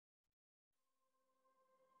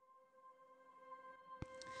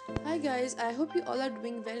Hi guys, I hope you all are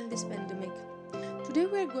doing well in this pandemic. Today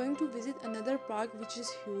we are going to visit another park which is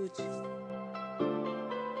huge.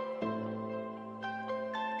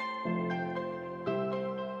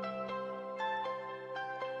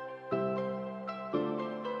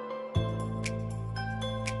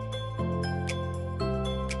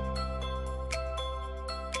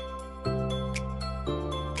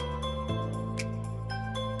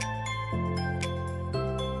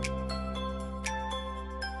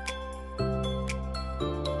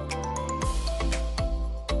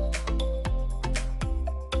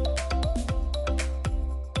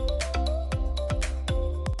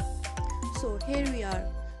 So here we are,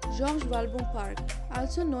 Georges Valbon Park,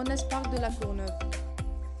 also known as Parc de la Courneuve.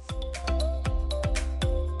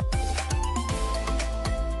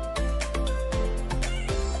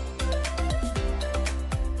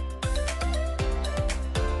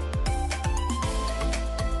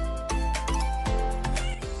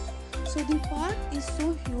 So the park is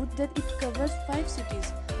so huge that it covers 5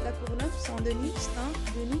 cities: La Courneuve, Saint-Denis, Stein,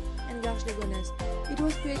 Denis and Garches-les-Gonesse. It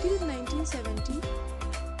was created in 1970.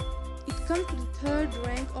 It comes to the third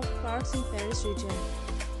rank of parks in Paris region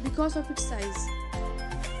because of its size.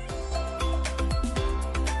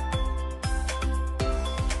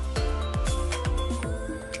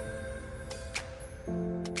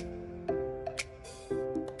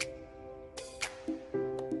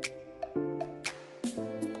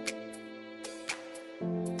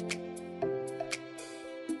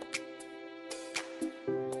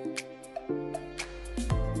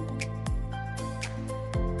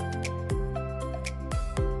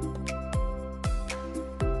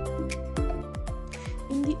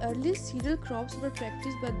 In the earliest, cereal crops were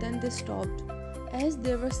practiced, but then they stopped. As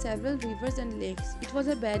there were several rivers and lakes, it was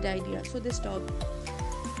a bad idea, so they stopped.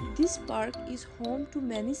 This park is home to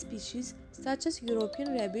many species such as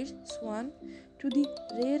European rabbit, swan, to the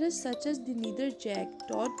rarest such as the leatherjack,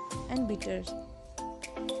 toad, and bitters.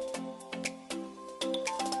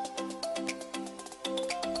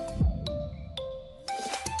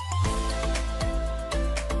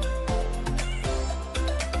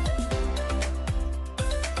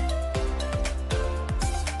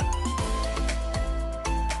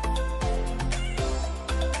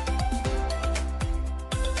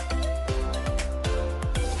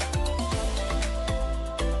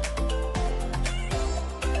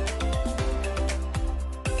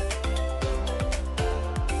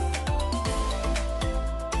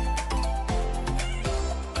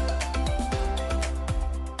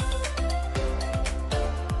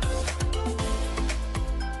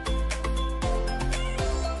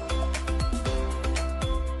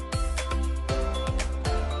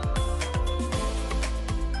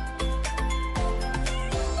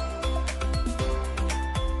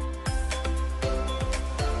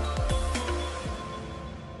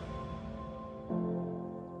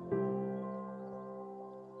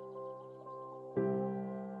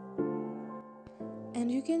 And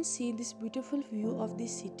you can see this beautiful view of the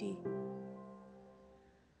city.